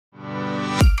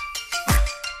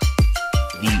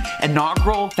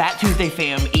inaugural Fat Tuesday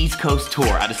Fam East Coast tour.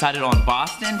 I decided on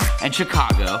Boston and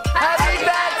Chicago. Happy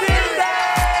Fat Tuesday!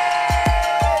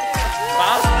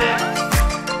 Boston.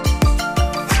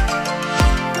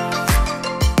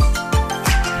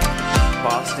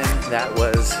 Boston,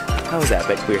 how was that?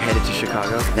 But we're headed to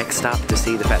Chicago. Next stop to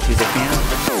see the Fat Tuesday Fam.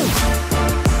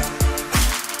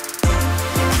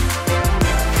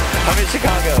 I'm in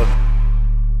Chicago.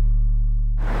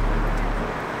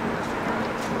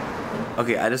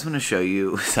 Okay, I just want to show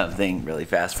you something really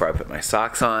fast before I put my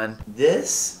socks on.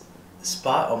 This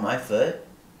spot on my foot,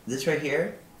 this right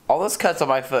here, all those cuts on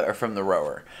my foot are from the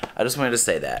rower. I just wanted to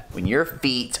say that. When your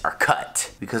feet are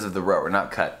cut because of the rower,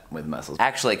 not cut with muscles,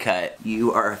 actually cut,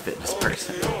 you are a fitness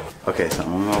person. Okay, so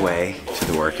I'm on my way to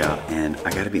the workout, and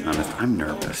I gotta be honest, I'm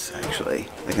nervous, actually.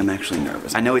 Like, I'm actually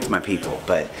nervous. I know it's my people,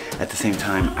 but at the same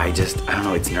time, I don't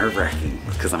know, it's nerve-wracking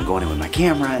because I'm going in with my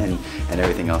camera and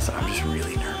everything else. So I'm just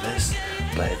really nervous,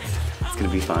 but it's gonna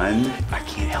be fun. I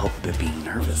can't help but being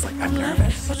nervous. Like, I'm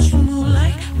nervous. What you move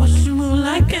like, what you move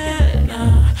like it.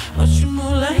 What you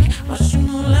move like, what you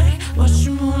move like, what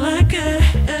you move like it.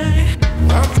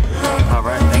 All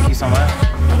right, thank you so much.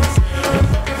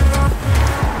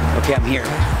 Okay, I'm here.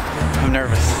 I'm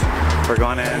nervous. We're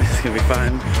going in. It's gonna be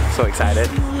fun. So excited.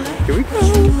 Here we go.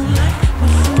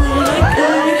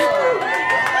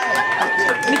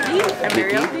 I'm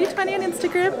Mariel, VidCon on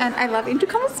Instagram, and I love you.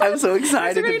 Come on. I'm so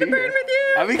excited to be here. With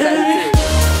you. I'm excited too.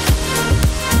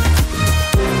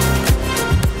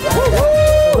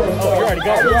 Oh, you're already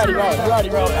going. You're already rolling. You're already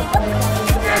rolling.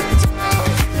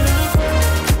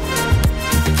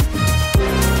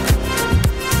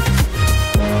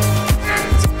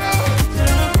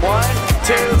 1,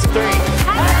 2, 3.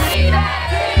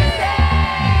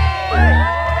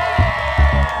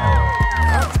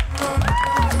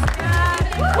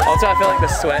 Also, I feel like the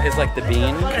sweat is like the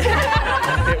bean.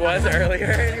 It was earlier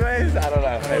anyways. I don't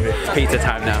know, maybe. It's pizza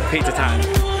time now. Pizza time.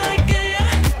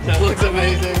 That looks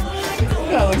amazing.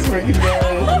 That looks freaking good.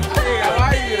 Hey, how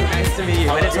are you? Nice to meet you.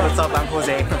 What's up? I'm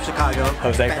Jose from Chicago.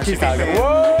 Jose from Chicago.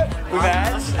 What? We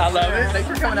matched. I love it. Thanks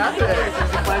for coming out today.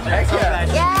 It's a pleasure. Heck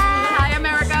yeah. Hi,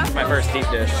 America. My first deep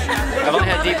dish. I've only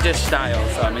had deep dish style,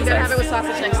 so I'm We're gonna have it with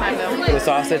sausage next time, though. With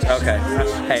sausage? Okay.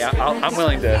 Hey, I'm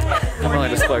willing to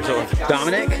splurge a little.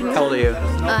 Dominic, how old are you?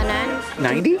 9.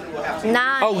 90?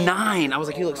 9. Oh, 9. I was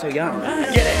like, you look so young. Get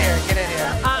in here. Get in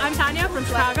here. I'm Tanya from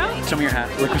Chicago. Show me your hat.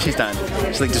 Look what she's done.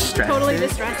 She's like distressed. Totally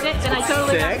distressed it, and I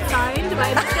totally got signed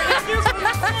by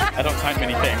I don't sign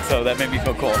many things, so that made me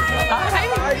feel cool. Hi.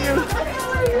 How are you?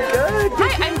 Good.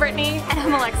 Hi, I'm Brittany. And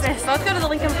I'm Alexis. Let's go to the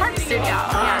Lincoln Park studio.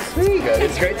 Yeah. Sweet.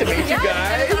 It's great to meet you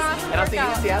guys. And I'll see you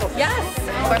in Seattle. Yes.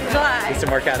 4th of July. Get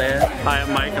some workout in. Hi,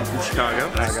 I'm Mike. I'm from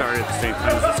Chicago. I started at the same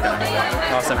time as this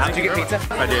guy. Awesome. How did you get pizza?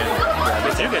 I did. Yeah,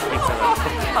 did you get pizza?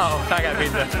 Oh, I got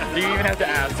pizza. Do you even have to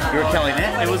ask? You were killing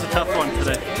it. It was a tough one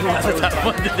today. It was a tough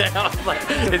one today. I was like,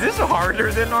 is this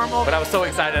harder than normal? But I was so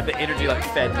excited that the energy like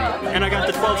fed me. And I got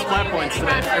the 12 splat points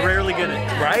today. I rarely get it.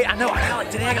 Right? I know.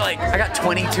 Today I got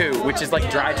 22, which is like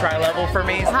dry try level for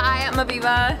me. Hi, I'm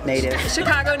Aviva. Native.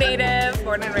 Chicago native,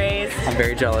 born and raised. I'm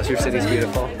very jealous. Your city's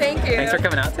beautiful. Thank you. Thanks for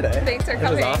coming out today. Thanks for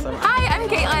coming. It was awesome. Hi, I'm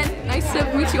Caitlin. Nice to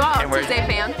meet you all. And where's, Tuesday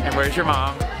fan. And where's your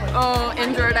mom? Oh,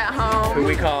 injured at home. Who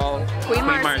we call Queen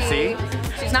Marcy.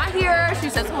 She's not here. She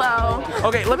says hello.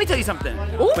 Okay, let me tell you something.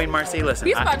 Ooh. Queen Marcy, listen.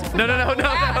 No. Yes, I'm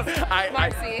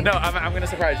gonna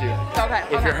surprise you. Okay.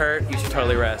 If you're hurt, you should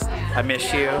totally rest. I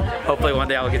miss you. Hopefully one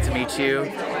day I'll get to meet you.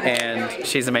 And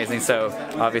she's amazing. So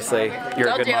obviously you're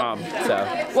a good mom. So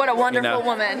what a wonderful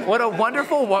woman. What a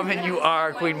wonderful woman you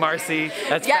are, Queen Marcy.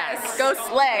 That's facts. Go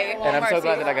slay. And I'm so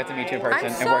glad that I got to meet you in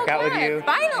person and work out with you.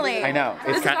 Finally. I know.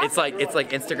 It's like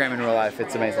Instagram in real life.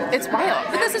 It's amazing. It's wild.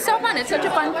 But this is so fun. It's such a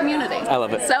fun community. I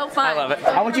love it. So fun. I love it.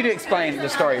 I want you to explain the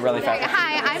story really fast.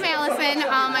 Hi, I'm Allison.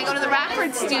 I go to the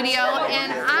Rockford studio,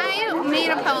 and I made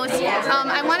a post.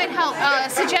 I wanted help,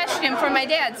 suggestion for my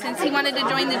dad, since he wanted to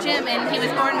join the gym, and he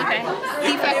was born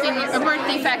with a birth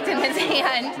defect in his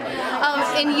hand.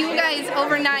 And you guys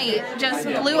overnight just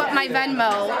blew up my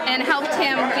Venmo and helped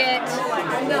him get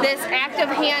this active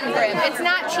hand grip. It's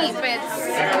not cheap. It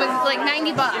was like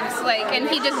 $90, and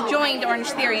he just joined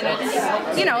Orangetheory, and it's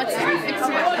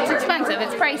expensive.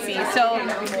 It's pricey. So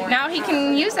now he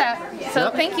can use that.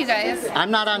 So thank you guys. I'm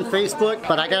not on Facebook,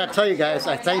 but I gotta tell you guys,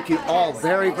 I thank you all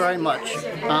very, very much.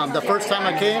 The first time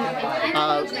I came,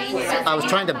 I was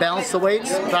trying to balance the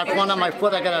weights, dropped one on my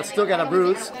foot, I still got a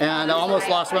bruise, and I almost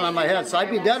lost one on my head. So I'd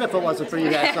be dead if it wasn't for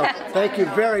you guys. So thank you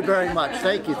very, very much.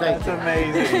 Thank you. That's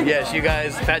amazing. Yes, you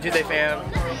guys, Fat Tuesday fam,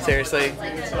 Seriously,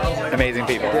 amazing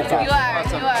people. You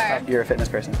are. You're a fitness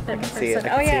person. I can see it.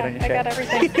 Oh yeah, I got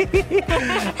everything.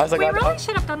 I was like, We oh, really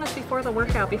should have done this before the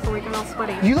workout, before we got all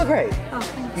sweaty. you look great. Oh,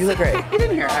 thanks. You look great. Get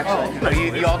in here, actually. No,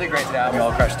 you all did great today. You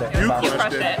all crushed it. You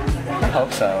crushed it. I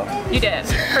hope so. You did,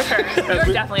 for sure.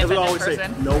 You're definitely a fitness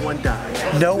person. No one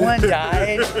died. No one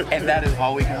died, and that is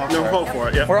all we can hope No for. hope for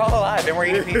it, yeah. We're all alive, and we're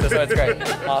eating pizza, so it's great.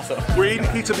 Awesome. We're eating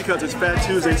pizza because it's Fat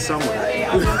Tuesday somewhere.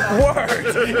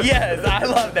 Word! Yes, I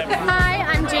love that. Hi,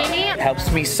 I'm Jamie. It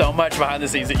helps me so much behind the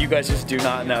scenes that you guys just do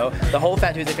not know. The whole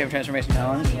Fat Tuesday Family Transformation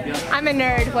Challenge. I'm a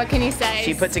nerd. What can you say?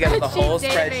 She put together the whole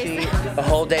Spreadsheet spreadsheet, the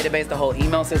whole database, the whole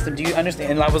email system. Do you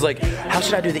understand? And I was like, how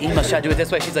should I do the email? Should I do it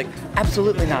this way? She's like,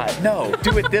 absolutely not. No,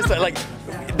 do it this way. Like,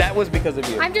 that was because of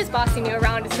you. I'm just bossing you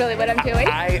around is really what I'm doing.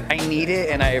 I need it,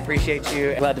 and I appreciate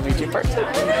you. Glad to meet you in person.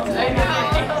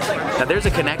 Now there's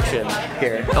a connection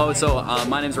here. Oh, so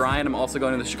my name's Ryan. I'm also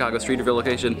going to the Chicago Streeterville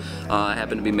location. I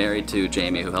happen to be married to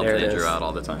Jamie, who helps Andrew out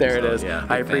all the time. There it So, is. yeah,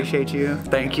 I big fan. appreciate you.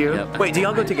 Thank you. Yep. Wait, do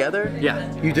y'all go together?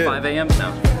 Yeah. You do? 5 a.m.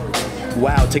 No.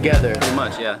 Wow, together. Pretty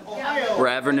much, yeah. We're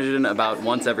averaging about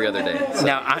once every other day. So.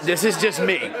 Now, this is just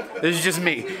me. This is just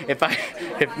me. If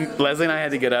Leslie and I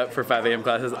had to get up for 5 a.m.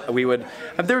 classes, we would,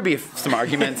 there would be some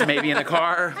arguments maybe in the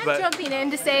car, I'm but. jumping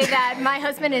in to say that my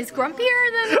husband is grumpier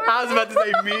than normal. I was about to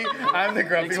say me. I'm the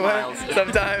grumpy one.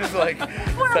 Sometimes, like,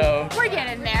 so. We're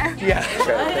getting there. Yeah.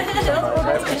 Thank you so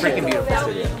much. That's a freaking beautiful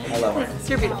studio. I love it.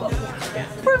 You're beautiful.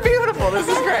 We're beautiful. This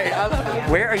is great. I love it.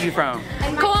 Where are you from?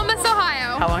 Columbus,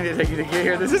 Ohio. How long did it take you to get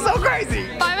here? This is so crazy.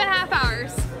 5.5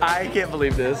 hours. I can't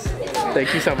believe this.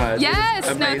 Thank you so much. Yes,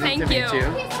 It's no, amazing thank to you. meet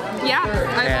you. Yeah,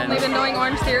 I've And- only been doing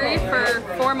Orangetheory for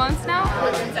 4 months now.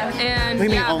 And What do you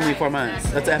mean yeah. only 4 months?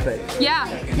 That's epic. Yeah.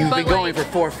 You've but been going like,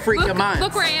 for 4 freaking months.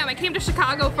 Look where I am. I came to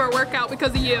Chicago for a workout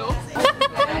because of you.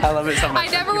 I love it so much.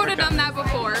 I never would have done that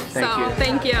before. Thank so you.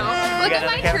 thank you. Look at got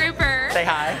my another camera? trooper. Say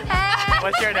hi. Hey.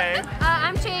 What's your name?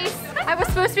 I'm Chase. I was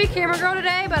supposed to be camera girl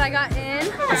today, but I got in.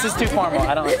 This is too formal.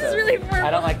 I don't like that. This is really formal. I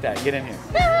don't like that. Get in here.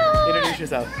 Introduce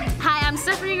yourself. Hi, I'm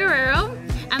Stephanie Guerrero.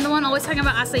 I'm the one always talking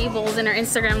about acai bowls in our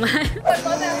Instagram live.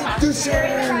 The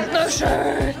shirt. The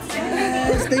shirt.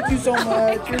 Yes, thank you so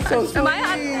much. You're so sweet.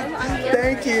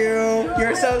 Thank you.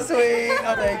 You're so sweet.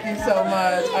 Oh, thank you so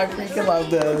much. I freaking love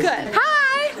this. Good. Hi.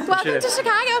 Welcome to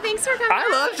Chicago. Thanks for coming. I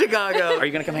love Chicago. Are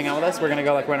you gonna come hang out with us? We're gonna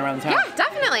go like run around the town. Yeah,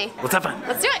 definitely. Let's have fun.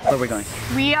 Let's do it. Where are we going?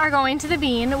 We are going to the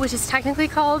Bean, which is technically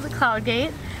called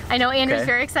Cloudgate. I know Andrew's Okay.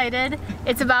 very excited.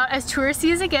 It's about as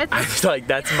touristy as it gets. I feel like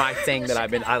that's my thing that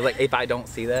I like. If I don't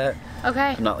see that,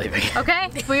 Okay. I'm not leaving. Okay,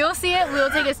 we will see it. We will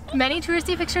take as many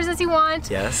touristy pictures as you want.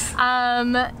 Yes.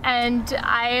 And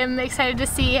I am excited to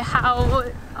see how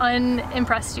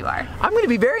unimpressed you are. I'm gonna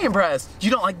be very impressed.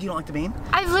 You don't like the Bean?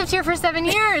 I've lived here for 7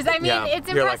 years. I mean, Yeah, it's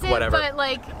you're like, impressive, whatever. but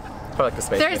like, I like the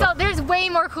space. there's way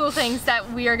more cool things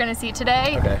that we are gonna see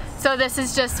today. Okay. So this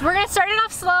is just, we're gonna start it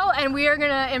off slow and we are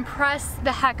gonna impress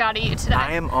the heck out of you today.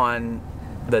 I am on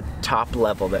the top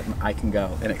level that I can go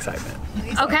in excitement.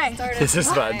 Okay. This is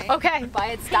fun. Okay. But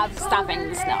it's stopping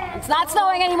the snow. It's not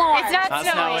snowing anymore. It's not Not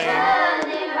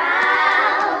snowing.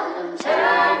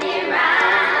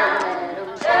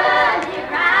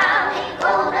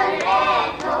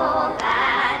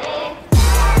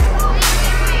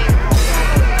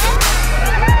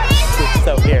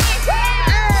 So here.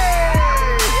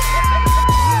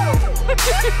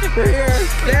 We're here.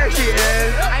 There she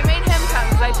is. I made him come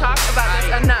because I talked about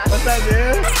this enough. What's that,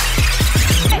 dude?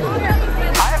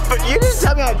 But you didn't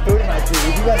tell me I had food in my teeth.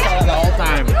 You guys saw that the whole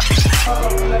time.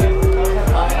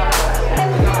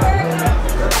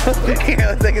 Here,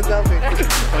 let's take a selfie.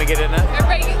 Can we get in there?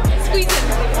 Everybody squeeze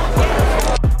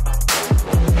in.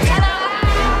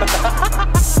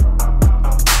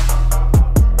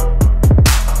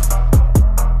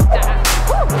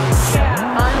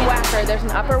 On Whacker, there's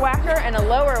an upper Whacker and a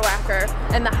lower Whacker,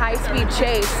 and the high-speed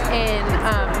chase in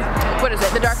what is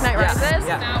it? The Dark Knight Rises.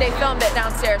 Yeah. They filmed it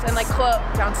downstairs and like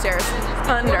downstairs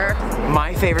under.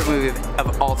 My favorite movie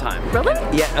of all time. Really?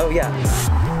 Yeah. Oh yeah.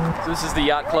 So this is the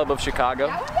Yacht Club of Chicago.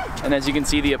 And as you can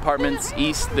see, the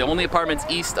only apartments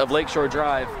east of Lakeshore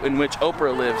Drive in which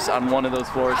Oprah lives on one of those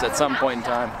floors at some point in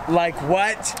time. Like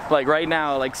what? Like right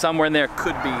now, like somewhere in there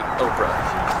could be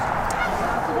Oprah.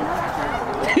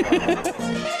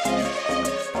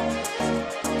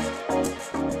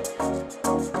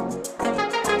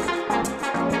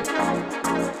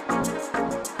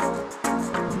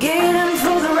 Get in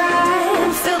for the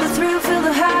ride, feel the thrill, feel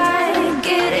the high.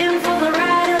 Get in for the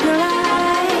ride of your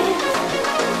life.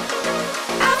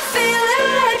 I feel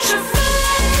electrified.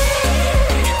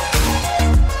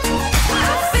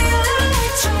 I feel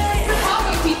electrified. How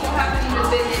many people haven't even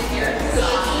been in here?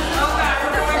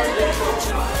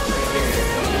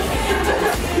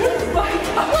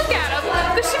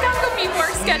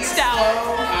 maxed out.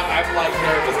 I'm like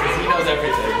nervous because he knows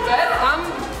everything.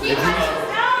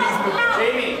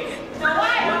 Jamie,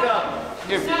 look up.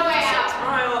 Here. No way out.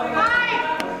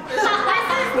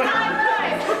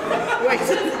 Wait.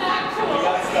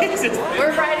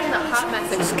 We're riding the Hot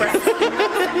Mess Express.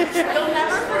 You'll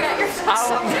never forget your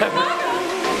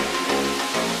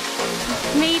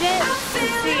Made it.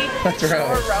 Let's row.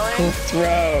 We're rowing. Let's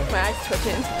row. My eyes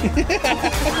twitching.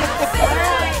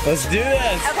 Let's do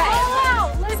this. Okay.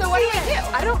 So what do we do?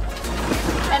 I don't.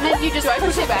 And then you just Do I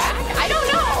push it back? I don't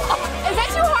know. Is that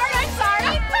too hard? I'm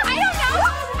sorry. I don't know.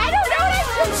 I don't know what I'm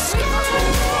doing.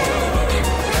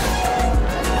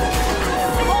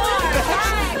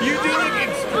 You do look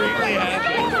extremely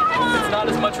happy. It's not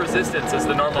as much resistance as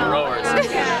the normal rowers.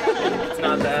 It's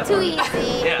not that. too easy.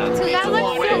 Yeah, it's a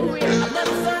long way.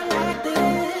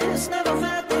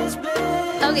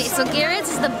 Okay, so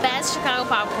Garrett's is the best Chicago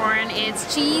popcorn.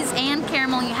 It's cheese and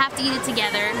caramel. You have to eat it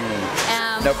together.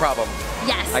 No problem.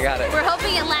 Yes. I got it. We're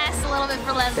hoping it lasts a little bit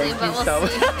for Leslie, but we'll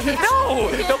see. No,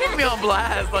 don't put me on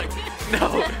blast. Like,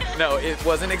 no, it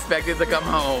wasn't expected to come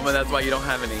home, and that's why you don't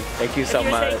have any. Thank you so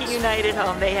much. Taking United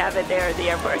home. They have it there at the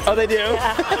airport. Oh, they do?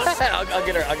 Yeah. I'll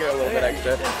get her a little bit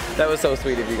extra. That was so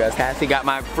sweet of you guys. Cassie got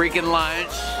my freaking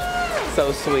lunch.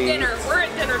 So sweet. Dinner. We're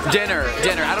at dinner time.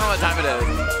 Dinner. I don't know what time it is.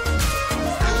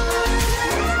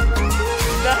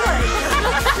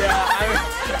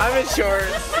 Yeah, I'm in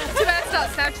shorts. Too bad it's not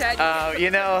Snapchat. You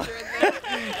know,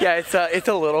 yeah, it's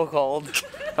a little cold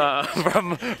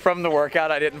from the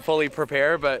workout. I didn't fully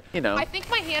prepare, but you know. I think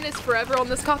my hand is forever on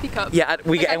this coffee cup. Yeah,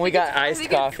 we got iced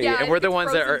coffee, and we're the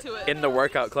ones that are in the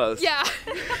workout clothes. Yeah.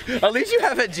 At least you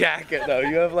have a jacket though.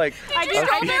 You have like. I do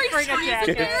bring a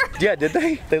jacket. Yeah, did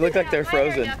they? They look like they're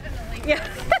frozen. Yeah.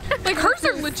 Like hers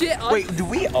are legit. Wait, do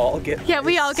we all get? Yeah,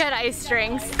 we all get ice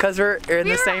drinks. Because we're in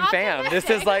the same fam. This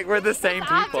is like we're the same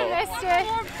people.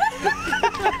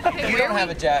 You don't have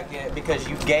a jacket because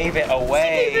you gave it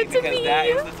away because that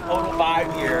is the total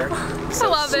vibe here. I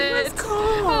love it. I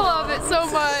love it so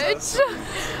much.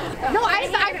 No, I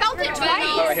felt it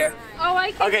twice. Over here. Oh,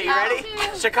 I can. Okay, you ready?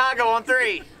 Chicago on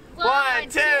 3. 1,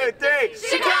 2, 3.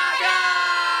 Chicago!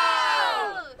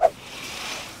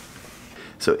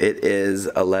 So it is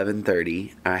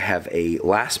 11:30. I have a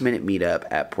last minute meetup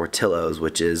at Portillo's,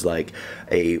 which is like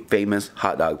a famous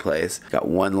hot dog place. Got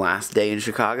one last day in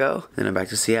Chicago, then I'm back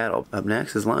to Seattle. Up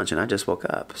next is lunch, and I just woke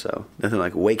up. So nothing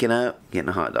like waking up, getting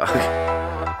a hot dog.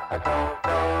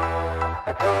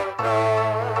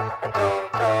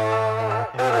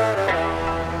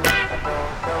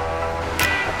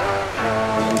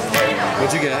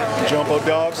 What'd you get? Jumbo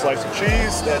dog, slice of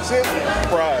cheese, that's it,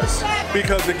 fries.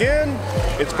 Because again,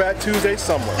 it's Fat Tuesday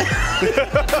somewhere.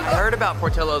 I heard about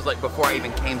Portillo's like before I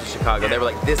even came to Chicago. They were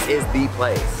like, this is the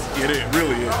place. It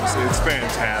really is. It's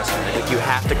fantastic. Like you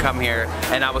have to come here.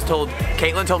 And I was told,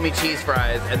 Caitlin told me cheese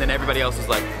fries, and then everybody else was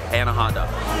like, and a hot dog.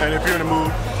 And if you're in the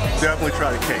mood, definitely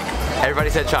try the cake. Everybody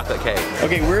said chocolate cake.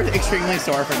 Okay, we're extremely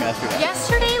sore from yesterday.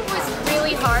 Yesterday was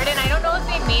really hard, and I don't know if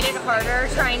they made it harder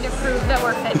trying to prove that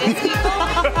we're fitness people.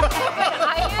 But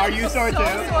I am Are you sore so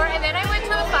too? sore, and then I went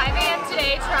to a 5 a.m.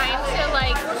 today trying to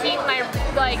like keep my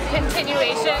like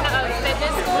continuation of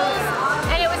fitness goals,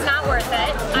 and it was not worth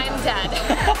it. I'm dead.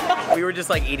 We were just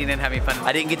like eating and having fun.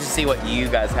 I didn't get to see what you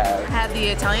guys have. Had the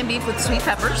Italian beef with sweet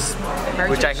peppers.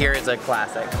 Which I hear is a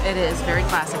classic. It is very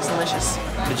classic. It's delicious.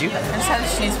 Did you? I just had a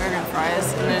cheeseburger and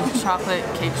fries and a chocolate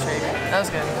cake shake. That was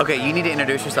good. Okay, you need to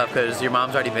introduce yourself because your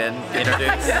mom's already been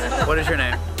introduced. What is your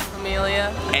name?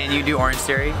 Amelia. And you do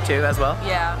Orangetheory too as well?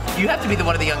 Yeah. You have to be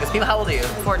one of the youngest people. How old are you?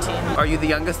 14. Are you the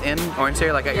youngest in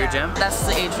Orangetheory, like at your gym? That's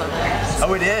the age limit.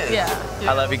 Oh, it is? Yeah.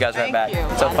 I love you guys right back.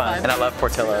 Thank you. So fun. And I love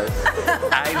Portillo's.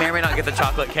 I may or may not get the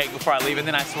chocolate cake before I leave, and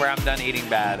then I swear I'm done eating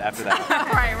bad after that.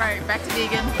 Right. Back to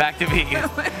vegan. Back to vegan.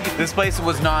 This place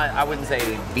was not, I wouldn't say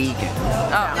vegan.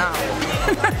 Oh, no.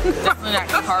 Definitely not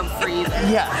carb free.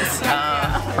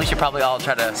 Yes. We should probably all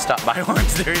try to stop by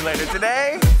Orangetheory later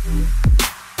today.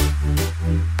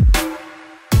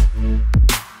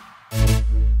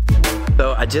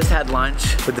 So I just had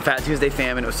lunch with the Fat Tuesday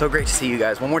fam, and it was so great to see you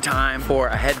guys one more time before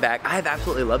I head back. I have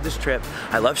absolutely loved this trip.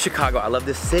 I love Chicago. I love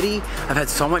this city. I've had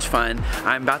so much fun.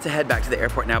 I'm about to head back to the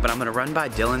airport now, but I'm gonna run by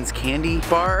Dylan's Candy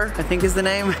Bar, I think is the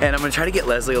name, and I'm gonna try to get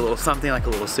Leslie a little something, like a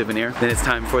little souvenir. Then it's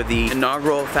time for the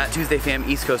inaugural Fat Tuesday fam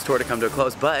East Coast tour to come to a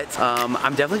close, but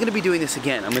I'm definitely gonna be doing this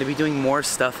again. I'm gonna be doing more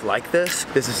stuff like this.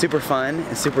 This is super fun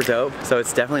and super dope, so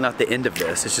it's definitely not the end of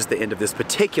this. It's just the end of this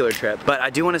particular trip. But I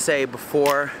do wanna say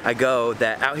before I go that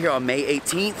that out here on May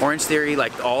 18th, Orangetheory,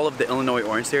 like all of the Illinois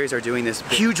Orangetheories are doing this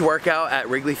huge workout at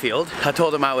Wrigley Field. I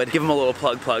told them I would give them a little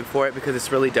plug for it because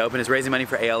it's really dope and it's raising money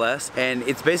for ALS. And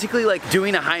it's basically like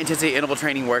doing a high intensity interval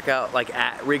training workout like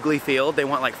at Wrigley Field. They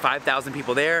want like 5,000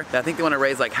 people there. I think they want to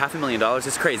raise like $500,000.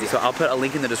 It's crazy. So I'll put a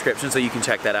link in the description so you can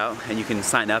check that out and you can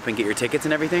sign up and get your tickets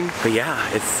and everything. But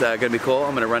yeah, it's gonna be cool.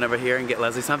 I'm gonna run over here and get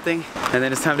Leslie something and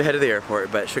then it's time to head to the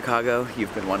airport. But Chicago,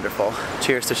 you've been wonderful.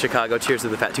 Cheers to Chicago. Cheers to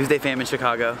the Fat Tuesday fam in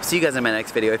Chicago. See you guys in my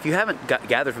next video. If you haven't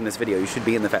gathered from this video, you should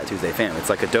be in the Fat Tuesday fam. It's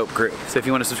like a dope group. So if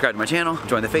you want to subscribe to my channel,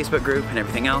 join the Facebook group and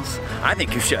everything else, I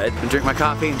think you should. And drink my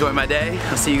coffee, enjoy my day.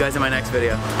 I'll see you guys in my next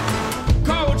video.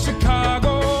 Cold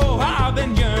Chicago, I've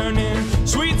been yearning.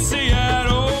 Sweet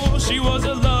Seattle, she was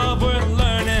a love worth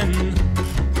learning.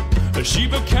 She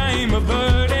became a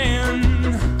burden.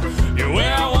 You're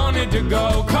where I wanted to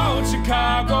go. Cold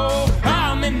Chicago,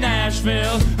 I'm in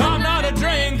Nashville.